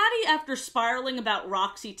 everybody. Patty, after spiraling about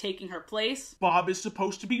Roxy taking her place, Bob is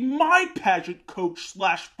supposed to be my pageant coach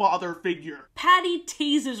 / father figure. Patty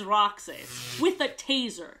tases Roxy with a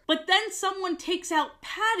taser. But then someone takes out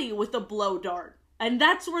Patty with a blow dart. And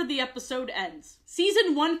that's where the episode ends.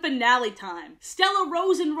 Season 1 finale time. Stella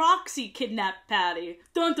Rose and Roxy kidnapped Patty.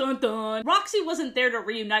 Dun dun dun. Roxy wasn't there to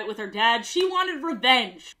reunite with her dad. She wanted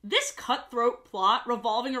revenge. This cutthroat plot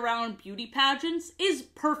revolving around beauty pageants is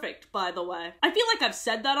perfect, by the way. I feel like I've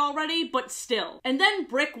said that already, but still. And then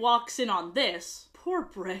Brick walks in on this. Poor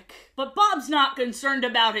Brick. But Bob's not concerned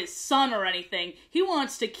about his son or anything. He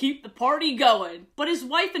wants to keep the party going. But his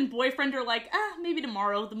wife and boyfriend are like, maybe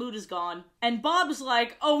tomorrow, the mood is gone. And Bob's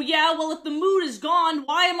like, oh yeah, well if the mood is gone,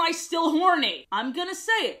 why am I still horny? I'm gonna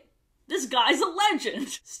say it. This guy's a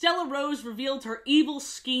legend. Stella Rose revealed her evil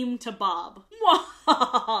scheme to Bob.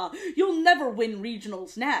 Mwahaha! You'll never win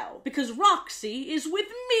regionals now, because Roxy is with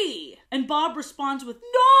me. And Bob responds with,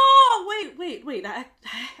 no! Wait, I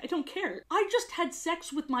don't care. I just had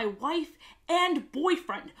sex with my wife and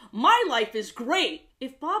boyfriend. My life is great.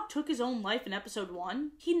 If Bob took his own life in episode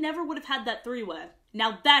 1, he never would have had that three-way.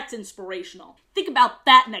 Now that's inspirational. Think about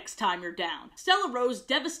that next time you're down. Stella Rose,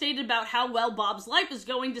 devastated about how well Bob's life is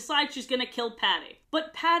going, decides she's gonna kill Patty.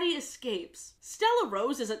 But Patty escapes. Stella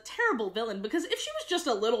Rose is a terrible villain because if she was just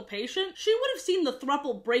a little patient, she would have seen the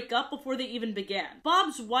throuple break up before they even began.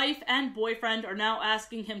 Bob's wife and boyfriend are now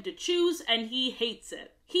asking him to choose, and he hates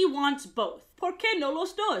it. He wants both. ¿Por qué no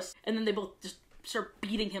los dos? And then they both just start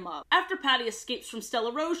beating him up. After Patty escapes from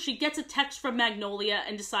Stella Rose, she gets a text from Magnolia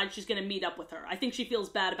and decides she's gonna meet up with her. I think she feels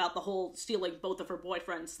bad about the whole stealing both of her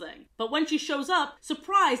boyfriends thing. But when she shows up,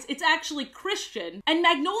 surprise, it's actually Christian, and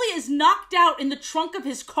Magnolia is knocked out in the trunk of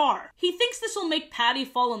his car. He thinks this will make Patty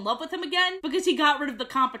fall in love with him again because he got rid of the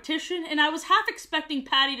competition, and I was half expecting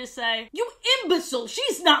Patty to say, you imbecile,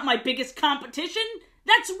 she's not my biggest competition.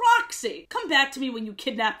 That's Roxy. Come back to me when you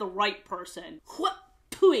kidnap the right person. What?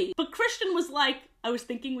 But Christian was like, I was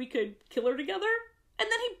thinking we could kill her together. And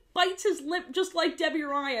then he bites his lip just like Debbie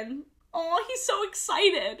Ryan. Oh, he's so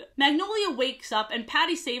excited. Magnolia wakes up and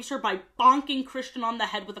Patty saves her by bonking Christian on the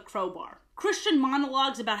head with a crowbar. Christian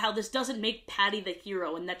monologues about how this doesn't make Patty the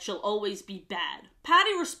hero and that she'll always be bad.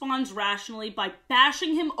 Patty responds rationally by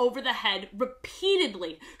bashing him over the head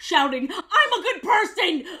repeatedly, shouting, I'm a good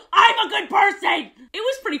person! I'm a good person! It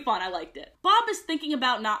was pretty fun, I liked it. Bob is thinking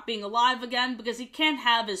about not being alive again because he can't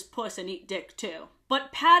have his puss and eat dick too.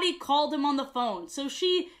 But Patty called him on the phone, so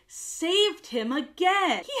she saved him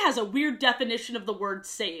again. He has a weird definition of the word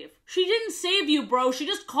save. She didn't save you, bro. She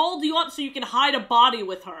just called you up so you can hide a body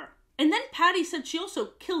with her. And then Patty said she also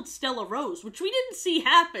killed Stella Rose, which we didn't see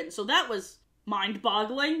happen, so that was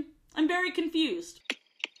mind-boggling. I'm very confused.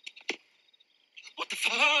 What the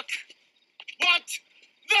fuck? What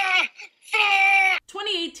the fuck?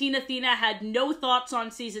 2018 Athena had no thoughts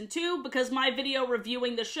on Season 2 because my video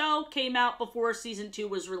reviewing the show came out before Season 2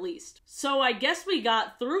 was released. So I guess we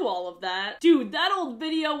got through all of that. Dude, that old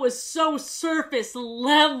video was so surface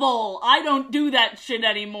level. I don't do that shit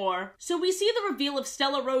anymore. So we see the reveal of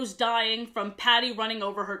Stella Rose dying from Patty running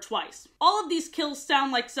over her twice. All of these kills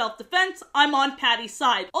sound like self-defense. I'm on Patty's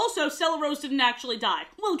side. Also, Stella Rose didn't actually die.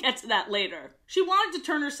 We'll get to that later. She wanted to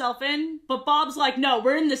turn herself in, but Bob's like, no,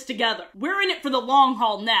 we're in this together. We're in it for the long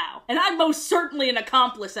haul now. And I'm most certainly an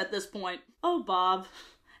accomplice at this point. Oh, Bob.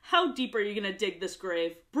 How deep are you gonna dig this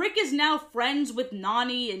grave? Brick is now friends with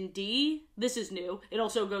Nani and Dee. This is new. It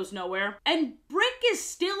also goes nowhere. And Brick is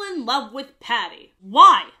still in love with Patty.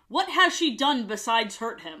 Why? What has she done besides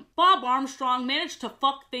hurt him? Bob Armstrong managed to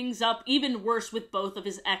fuck things up even worse with both of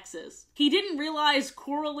his exes. He didn't realize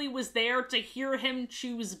Coralie was there to hear him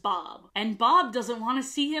choose Bob. And Bob doesn't want to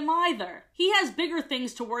see him either. He has bigger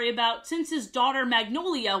things to worry about since his daughter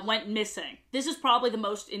Magnolia went missing. This is probably the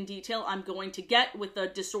most in detail I'm going to get with the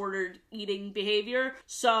disordered eating behavior,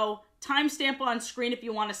 so timestamp on screen if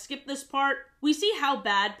you want to skip this part. We see how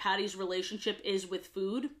bad Patty's relationship is with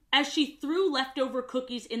food, as she threw leftover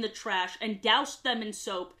cookies in the trash and doused them in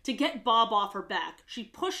soap to get Bob off her back. She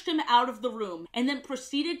pushed him out of the room and then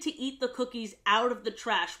proceeded to eat the cookies out of the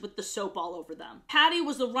trash with the soap all over them. Patty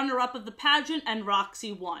was the runner-up of the pageant and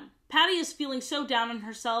Roxy won. Patty is feeling so down on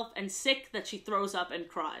herself and sick that she throws up and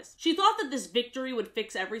cries. She thought that this victory would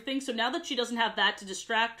fix everything, so now that she doesn't have that to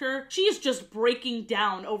distract her, she is just breaking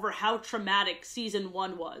down over how traumatic season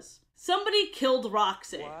 1 was. Somebody killed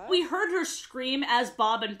Roxy. What? We heard her scream as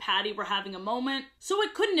Bob and Patty were having a moment, so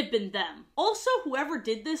it couldn't have been them. Also, whoever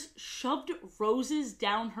did this shoved roses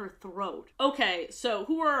down her throat. Okay, so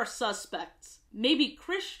who are our suspects? Maybe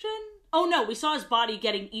Christian? Oh no, we saw his body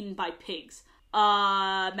getting eaten by pigs.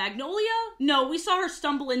 Magnolia? No, we saw her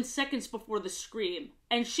stumble in seconds before the scream,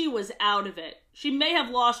 and she was out of it. She may have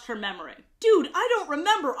lost her memory. Dude, I don't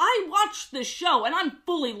remember. I watched this show, and I'm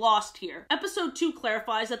fully lost here. Episode 2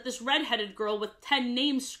 clarifies that this redheaded girl with 10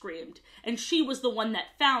 names screamed, and she was the one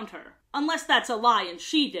that found her. Unless that's a lie and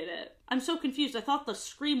she did it. I'm so confused. I thought the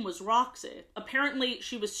scream was Roxy. Apparently,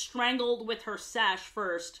 she was strangled with her sash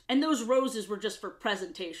first, and those roses were just for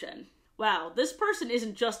presentation. Wow, this person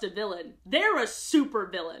isn't just a villain. They're a super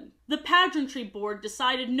villain. The pageantry board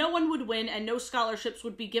decided no one would win and no scholarships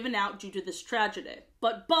would be given out due to this tragedy.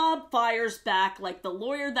 But Bob fires back like the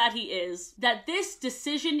lawyer that he is, that this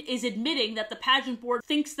decision is admitting that the pageant board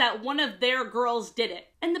thinks that one of their girls did it.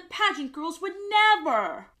 And the pageant girls would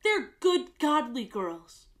never. They're good, godly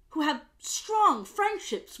girls who have strong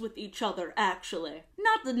friendships with each other, actually.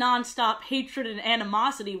 Not the non-stop hatred and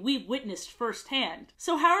animosity we've witnessed firsthand.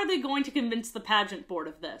 So how are they going to convince the pageant board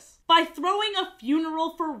of this? By throwing a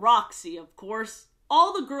funeral for Roxy, of course.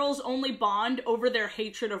 All the girls only bond over their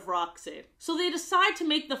hatred of Roxy. So they decide to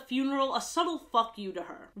make the funeral a subtle fuck you to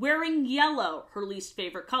her, wearing yellow, her least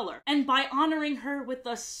favorite color, and by honoring her with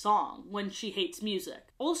a song when she hates music.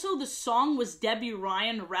 Also, the song was Debbie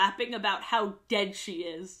Ryan rapping about how dead she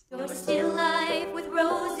is. You're still alive with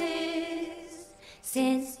roses,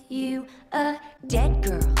 since you a dead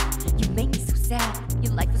girl. You make me so sad,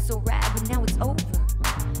 your life was so rad, but now it's over.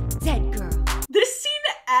 Dead girl. This scene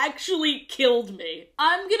actually killed me.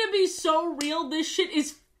 I'm gonna be so real, this shit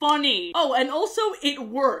is funny. Oh, and also it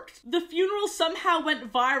worked. The funeral somehow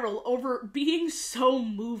went viral over being so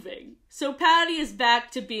moving. So Patty is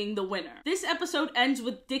back to being the winner. This episode ends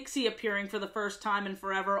with Dixie appearing for the first time in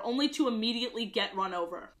forever, only to immediately get run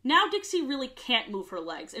over. Now Dixie really can't move her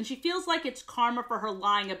legs, and she feels like it's karma for her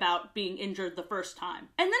lying about being injured the first time.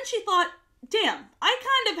 And then she thought, damn, I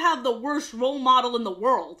kind of have the worst role model in the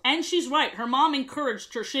world. And she's right, her mom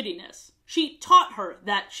encouraged her shittiness. She taught her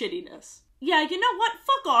that shittiness. Yeah, you know what?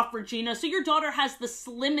 Fuck off, Regina, so your daughter has the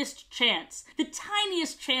slimmest chance, the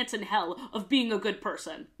tiniest chance in hell of being a good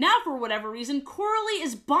person. Now, for whatever reason, Coralie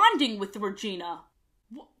is bonding with Regina.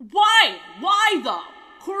 Why? Why, though?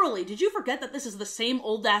 Coralie, did you forget that this is the same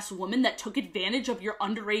old-ass woman that took advantage of your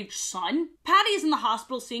underage son? Patty is in the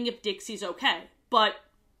hospital seeing if Dixie's okay, but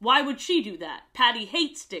why would she do that? Patty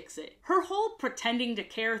hates Dixie. Her whole pretending to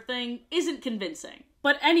care thing isn't convincing.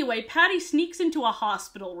 But anyway, Patty sneaks into a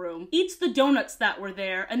hospital room, eats the donuts that were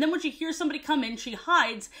there, and then when she hears somebody come in, she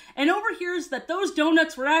hides and overhears that those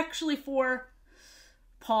donuts were actually for...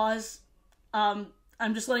 Pause. I'm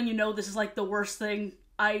just letting you know this is like the worst thing.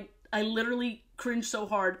 I literally cringe so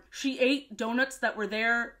hard. She ate donuts that were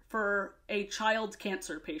there for a child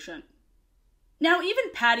cancer patient. Now, even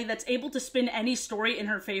Patty, that's able to spin any story in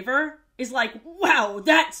her favor, is like, wow,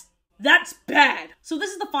 that's bad. So this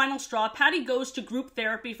is the final straw. Patty goes to group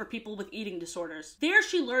therapy for people with eating disorders. There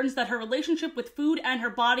she learns that her relationship with food and her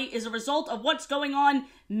body is a result of what's going on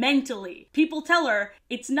mentally. People tell her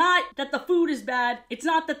it's not that the food is bad, it's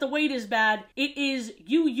not that the weight is bad, it is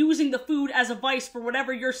you using the food as a vice for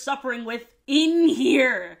whatever you're suffering with in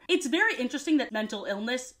here. It's very interesting that mental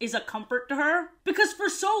illness is a comfort to her, because for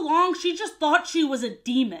so long she just thought she was a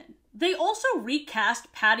demon. They also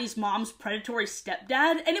recast Patty's mom's predatory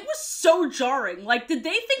stepdad, and it was so jarring. Like, did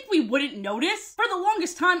they think we wouldn't notice? For the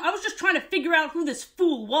longest time, I was just trying to figure out who this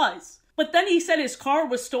fool was. But then he said his car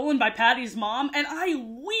was stolen by Patty's mom, and I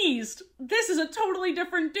wheezed. This is a totally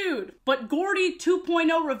different dude. But Gordy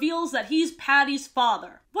 2.0 reveals that he's Patty's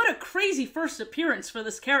father. What a crazy first appearance for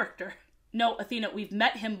this character. No, Athena, we've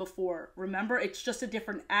met him before. Remember? It's just a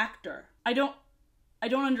different actor. I don't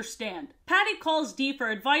understand. Patty calls Dee for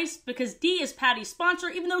advice because Dee is Patty's sponsor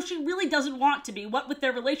even though she really doesn't want to be, what with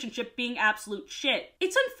their relationship being absolute shit.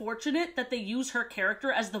 It's unfortunate that they use her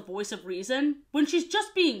character as the voice of reason when she's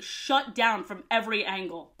just being shut down from every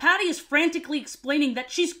angle. Patty is frantically explaining that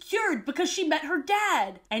she's cured because she met her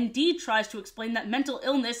dad. And Dee tries to explain that mental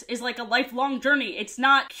illness is like a lifelong journey. It's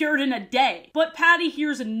not cured in a day. But Patty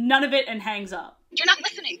hears none of it and hangs up. You're not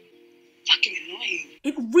listening. Fucking annoying.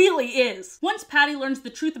 It really is. Once Patty learns the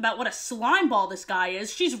truth about what a slimeball this guy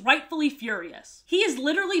is, she's rightfully furious. He is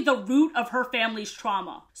literally the root of her family's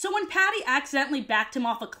trauma. So when Patty accidentally backed him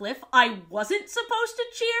off a cliff, I wasn't supposed to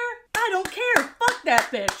cheer? I don't care. Fuck that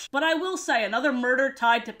bitch. But I will say, another murder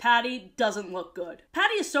tied to Patty doesn't look good.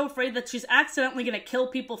 Patty is so afraid that she's accidentally gonna kill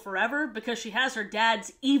people forever because she has her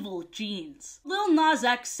dad's evil genes. Lil Nas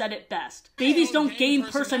X said it best. Babies don't gain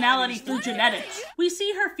personality through genetics. We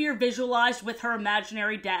see her fear visualized with her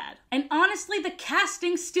imaginary dad. And honestly, the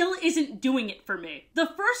casting still isn't doing it for me. The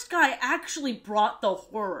first guy actually brought the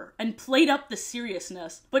horror and played up the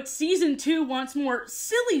seriousness, but season 2 wants more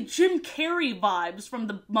silly Jim Carrey vibes from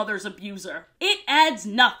the mother's abuser. It adds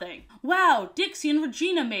nothing. Wow, Dixie and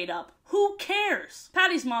Regina made up. Who cares?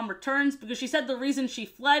 Patty's mom returns because she said the reason she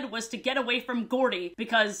fled was to get away from Gordy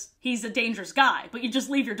because he's a dangerous guy. But you just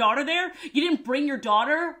leave your daughter there? You didn't bring your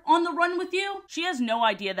daughter on the run with you? She has no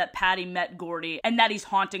idea that Patty met Gordy and that he's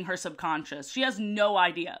haunting her subconscious. She has no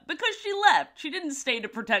idea because she left. She didn't stay to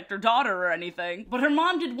protect her daughter or anything. But her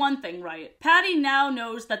mom did one thing right. Patty now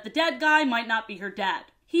knows that the dead guy might not be her dad.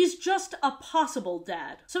 He's just a possible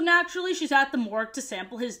dad. So naturally, she's at the morgue to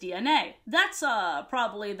sample his DNA. That's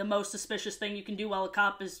probably the most suspicious thing you can do while a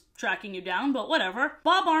cop is tracking you down, but whatever.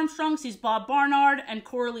 Bob Armstrong sees Bob Barnard and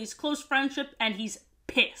Coralie's close friendship, and he's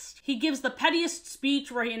pissed. He gives the pettiest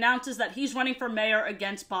speech where he announces that he's running for mayor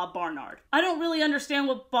against Bob Barnard. I don't really understand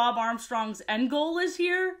what Bob Armstrong's end goal is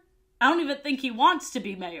here. I don't even think he wants to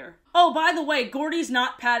be mayor. Oh, by the way, Gordy's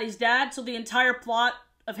not Patty's dad, so the entire plot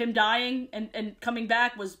of him dying and coming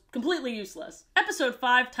back was completely useless. Episode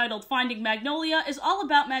 5, titled Finding Magnolia, is all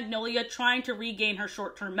about Magnolia trying to regain her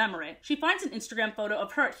short-term memory. She finds an Instagram photo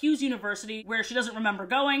of her at Hughes University where she doesn't remember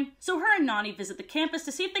going, so her and Nani visit the campus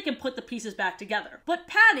to see if they can put the pieces back together. But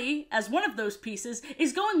Patty, as one of those pieces,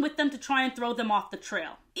 is going with them to try and throw them off the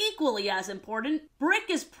trail. Equally as important, Brick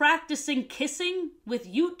is practicing kissing with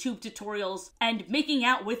YouTube tutorials and making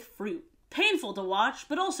out with fruit. Painful to watch,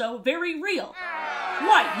 but also very real.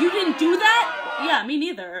 What, you didn't do that? Yeah, me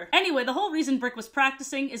neither. Anyway, the whole reason Brick was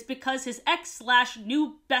practicing is because his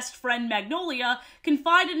ex/new best friend Magnolia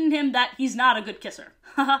confided in him that he's not a good kisser.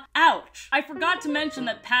 Haha, ouch. I forgot to mention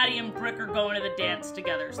that Patty and Brick are going to the dance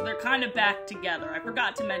together, so they're kind of back together. I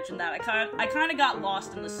forgot to mention that. I kind of got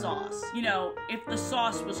lost in the sauce. You know, if the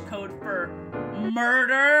sauce was code for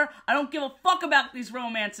murder. I don't give a fuck about these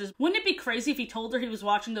romances. Wouldn't it be crazy if he told her he was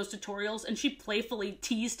watching those tutorials and she playfully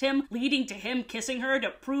teased him, leading to him kissing her to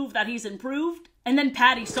prove that he's improved? And then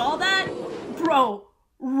Patty saw that? Bro,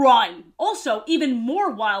 run. Also, even more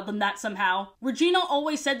wild than that somehow, Regina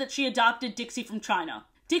always said that she adopted Dixie from China.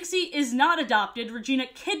 Dixie is not adopted. Regina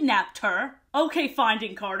kidnapped her. Okay,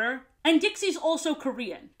 Finding Carter. And Dixie's also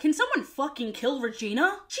Korean. Can someone fucking kill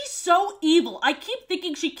Regina? She's so evil. I keep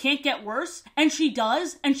thinking she can't get worse, and she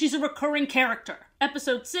does, and she's a recurring character.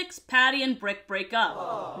 Episode 6, Patty and Brick break up.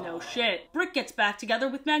 Aww. No shit. Brick gets back together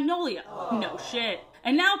with Magnolia. Aww. No shit.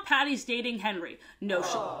 And now Patty's dating Henry. No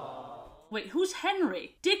shit. Wait, who's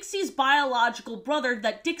Henry? Dixie's biological brother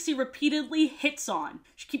that Dixie repeatedly hits on.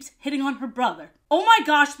 She keeps hitting on her brother. Oh my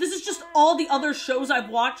gosh, this is just all the other shows I've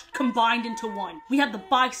watched combined into one. We have the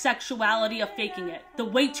bisexuality of Faking It, the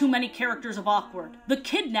way too many characters of Awkward, the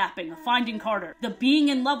kidnapping of Finding Carter, the being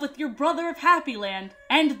in love with your brother of Happyland,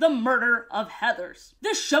 and the murder of Heathers.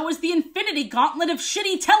 This show is the infinity gauntlet of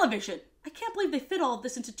shitty television. I can't believe they fit all of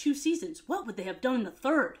this into 2 seasons. What would they have done in the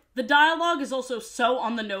 3rd? The dialogue is also so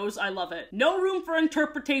on the nose, I love it. No room for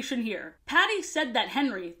interpretation here. Patty said that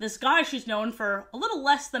Henry, this guy she's known for a little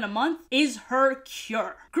less than a month, is her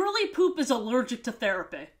cure. Girly Poop is allergic to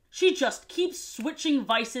therapy. She just keeps switching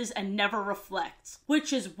vices and never reflects.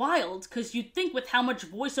 Which is wild, because you'd think with how much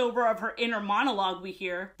voiceover of her inner monologue we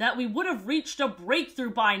hear, that we would have reached a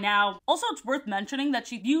breakthrough by now. Also, it's worth mentioning that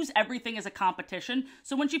she views everything as a competition,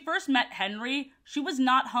 so when she first met Henry, she was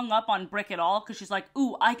not hung up on Brick at all, because she's like,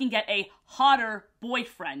 ooh, I can get a hotter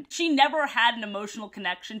boyfriend. She never had an emotional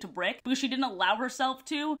connection to Brick because she didn't allow herself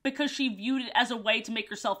to, because she viewed it as a way to make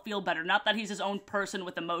herself feel better, not that he's his own person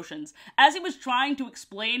with emotions. As he was trying to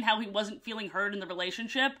explain how he wasn't feeling heard in the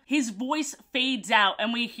relationship, his voice fades out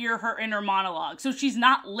and we hear her inner monologue, so she's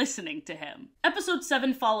not listening to him. Episode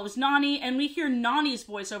 7 follows Nani, and we hear Nani's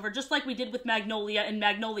voiceover just like we did with Magnolia in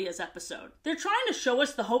Magnolia's episode. They're trying to show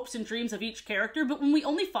us the hopes and dreams of each character, but when we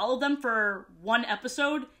only follow them for one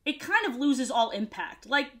episode, it kind of loses all impact.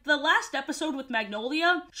 Like, the last episode with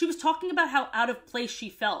Magnolia, she was talking about how out of place she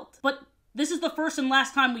felt, but this is the first and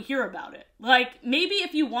last time we hear about it. Like, maybe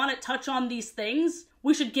if you want to touch on these things,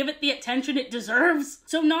 we should give it the attention it deserves.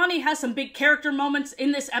 So Nani has some big character moments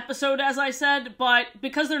in this episode, as I said, but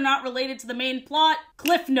because they're not related to the main plot,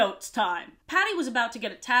 Cliff Notes time. Patty was about to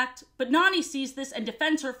get attacked, but Nani sees this and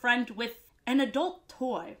defends her friend with an adult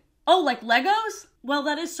toy. Oh, like Legos? Well,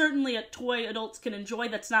 that is certainly a toy adults can enjoy.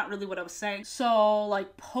 That's not really what I was saying. So,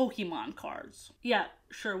 like Pokemon cards. Yeah,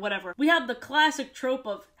 sure, whatever. We have the classic trope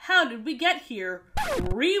of, how did we get here?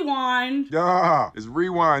 Rewind. Yeah, it's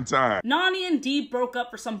rewind time. Nani and Dee broke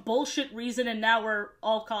up for some bullshit reason and now we're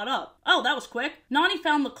all caught up. Oh, that was quick. Nani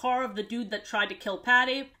found the car of the dude that tried to kill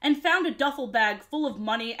Patty and found a duffel bag full of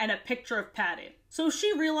money and a picture of Patty. So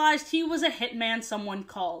she realized he was a hitman someone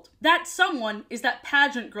called. That someone is that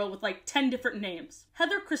pageant girl with like 10 different names.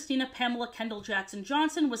 Heather Christina Pamela Kendall Jackson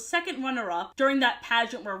Johnson was second runner-up during that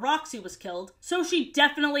pageant where Roxy was killed, so she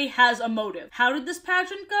definitely has a motive. How did this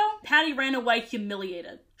pageant go? Patty ran away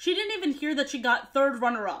humiliated. She didn't even hear that she got third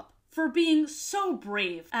runner-up for being so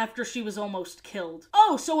brave after she was almost killed.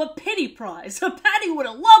 Oh, so a pity prize. Patty would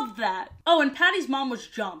have loved that. Oh, and Patty's mom was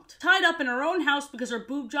jumped, tied up in her own house because her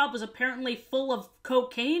boob job was apparently full of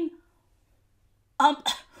cocaine.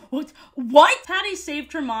 What? Patty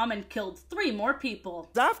saved her mom and killed 3 more people.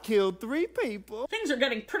 I've killed 3 people. Things are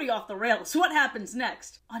getting pretty off the rails. What happens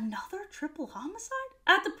next? Another triple homicide?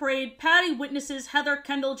 At the parade, Patty witnesses Heather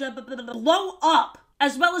Kendall blow up,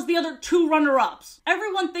 as well as the other 2 runner-ups.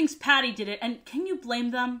 Everyone thinks Patty did it, and can you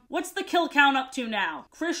blame them? What's the kill count up to now?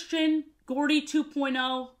 Christian, Gordy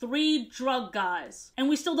 2.0, 3 drug guys. And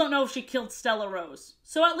we still don't know if she killed Stella Rose.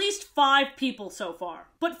 So at least 5 people so far.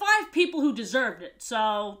 But 5 people who deserved it,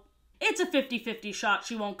 so it's a 50-50 shot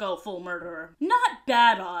she won't go full murderer. Not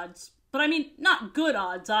bad odds, but I mean, not good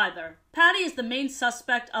odds either. Patty is the main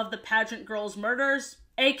suspect of the pageant girl's murders,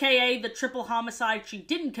 aka the triple homicide she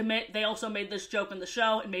didn't commit. They also made this joke in the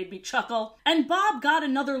show. It made me chuckle. And Bob got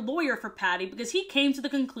another lawyer for Patty because he came to the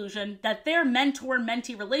conclusion that their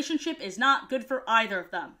mentor-mentee relationship is not good for either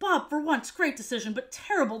of them. Bob, for once, great decision, but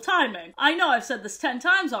terrible timing. I know I've said this 10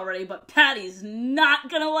 times already, but Patty's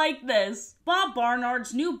not gonna like this. Bob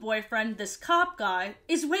Barnard's new boyfriend, this cop guy,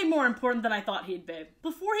 is way more important than I thought he'd be.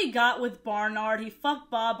 Before he got with Barnard, he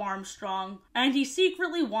fucked Bob Armstrong, and he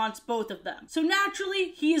secretly wants both of them. So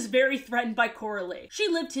naturally, he is very threatened by Coralie. She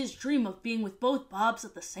lived his dream of being with both Bobs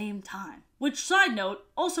at the same time. Which, side note,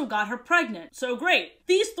 also got her pregnant. So great.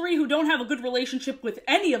 These 3 who don't have a good relationship with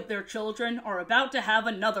any of their children are about to have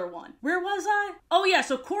another one. Where was I? Oh yeah,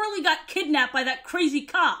 so Coralie got kidnapped by that crazy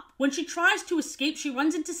cop. When she tries to escape, she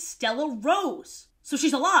runs into Stella Rose. So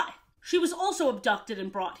she's alive. She was also abducted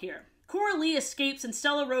and brought here. Coralie escapes and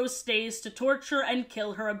Stella Rose stays to torture and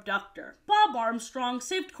kill her abductor. Bob Armstrong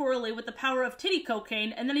saved Coralie with the power of titty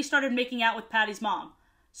cocaine, and then he started making out with Patty's mom.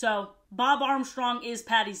 So, Bob Armstrong is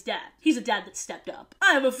Patty's dad. He's a dad that stepped up.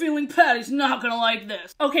 I have a feeling Patty's not gonna like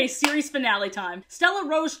this. Okay, series finale time. Stella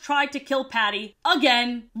Rose tried to kill Patty.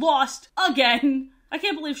 Again. Lost. Again. I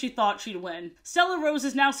can't believe she thought she'd win. Stella Rose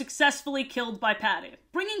is now successfully killed by Patty,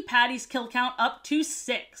 bringing Patty's kill count up to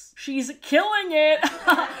 6. She's killing it!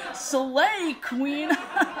 Slay, queen!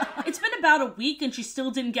 It's been about a week and she still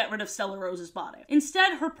didn't get rid of Stella Rose's body.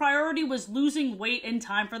 Instead, her priority was losing weight in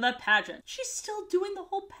time for the pageant. She's still doing the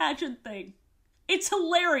whole pageant thing. It's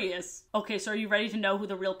hilarious. Okay, so are you ready to know who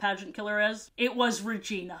the real pageant killer is? It was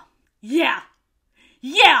Regina. Yeah!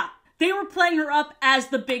 Yeah! They were playing her up as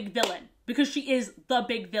the big villain. Because she is the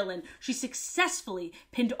big villain. She successfully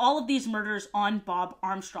pinned all of these murders on Bob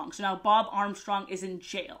Armstrong. So now Bob Armstrong is in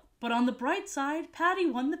jail. But on the bright side, Patty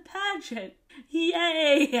won the pageant.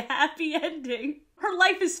 Yay! Happy ending. Her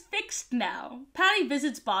life is fixed now. Patty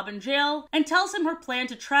visits Bob in jail and tells him her plan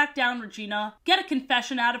to track down Regina, get a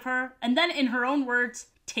confession out of her, and then in her own words,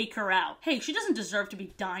 take her out. Hey, she doesn't deserve to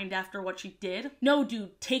be dined after what she did. No,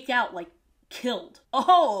 dude, take out like killed.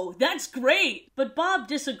 Oh, that's great! But Bob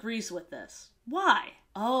disagrees with this. Why?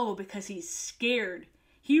 Oh, because he's scared.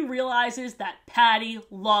 He realizes that Patty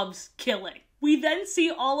loves killing. We then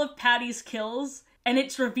see all of Patty's kills and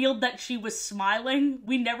it's revealed that she was smiling.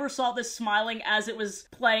 We never saw this smiling as it was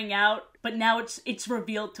playing out, but now it's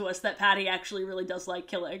revealed to us that Patty actually really does like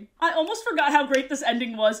killing. I almost forgot how great this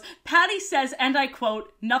ending was. Patty says, and I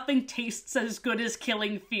quote, "Nothing tastes as good as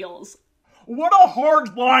killing feels." What a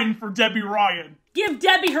hard line for Debbie Ryan. Give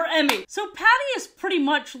Debbie her Emmy. So Patty is pretty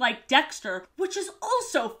much like Dexter, which is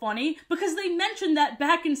also funny because they mentioned that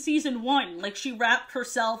back in season 1, like she wrapped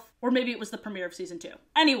herself, or maybe it was the premiere of season 2.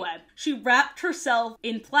 Anyway, she wrapped herself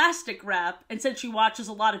in plastic wrap and said she watches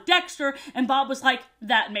a lot of Dexter, and Bob was like,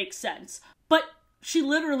 that makes sense. But she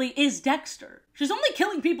literally is Dexter. She's only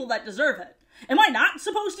killing people that deserve it. Am I not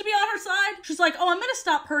supposed to be on her side? She's like, oh, I'm gonna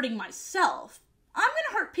stop hurting myself. I'm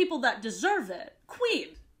gonna hurt people that deserve it. Queen.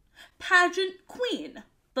 Pageant queen.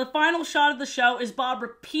 The final shot of the show is Bob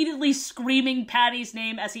repeatedly screaming Patty's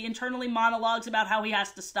name as he internally monologues about how he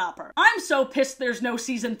has to stop her. I'm so pissed there's no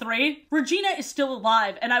season 3. Regina is still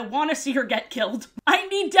alive, and I want to see her get killed. I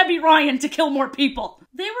need Debbie Ryan to kill more people.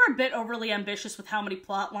 They were a bit overly ambitious with how many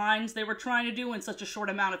plot lines they were trying to do in such a short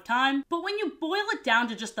amount of time, but when you boil it down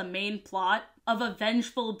to just the main plot of a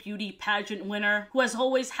vengeful beauty pageant winner who has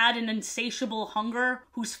always had an insatiable hunger,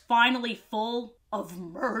 who's finally full of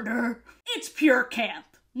murder, it's pure camp.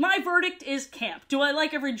 My verdict is camp. Do I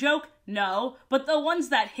like every joke? No, but the ones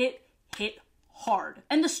that hit hard.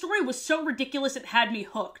 And the story was so ridiculous it had me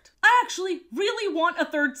hooked. I actually really want a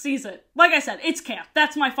 3rd season. Like I said, it's camp.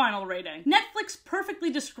 That's my final rating. Netflix perfectly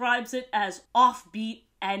describes it as offbeat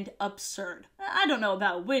and absurd. I don't know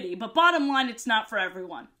about witty, but bottom line, it's not for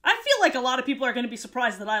everyone. I feel like a lot of people are going to be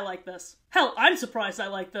surprised that I like this. Hell, I'm surprised I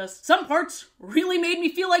like this. Some parts really made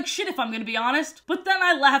me feel like shit if I'm going to be honest, but then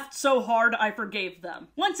I laughed so hard I forgave them.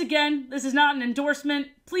 Once again, this is not an endorsement.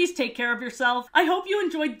 Please take care of yourself. I hope you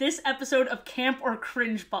enjoyed this episode of Camp or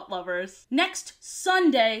Cringe Butt Lovers. Next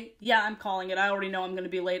Sunday, yeah, I'm calling it. I already know I'm going to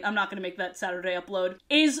be late. I'm not going to make that Saturday upload,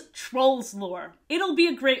 is Trolls Lore. It'll be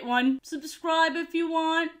a great one. Subscribe if you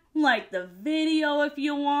want. Like the video if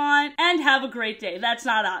you want. And have a great day. That's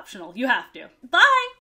not optional. You have to. Bye!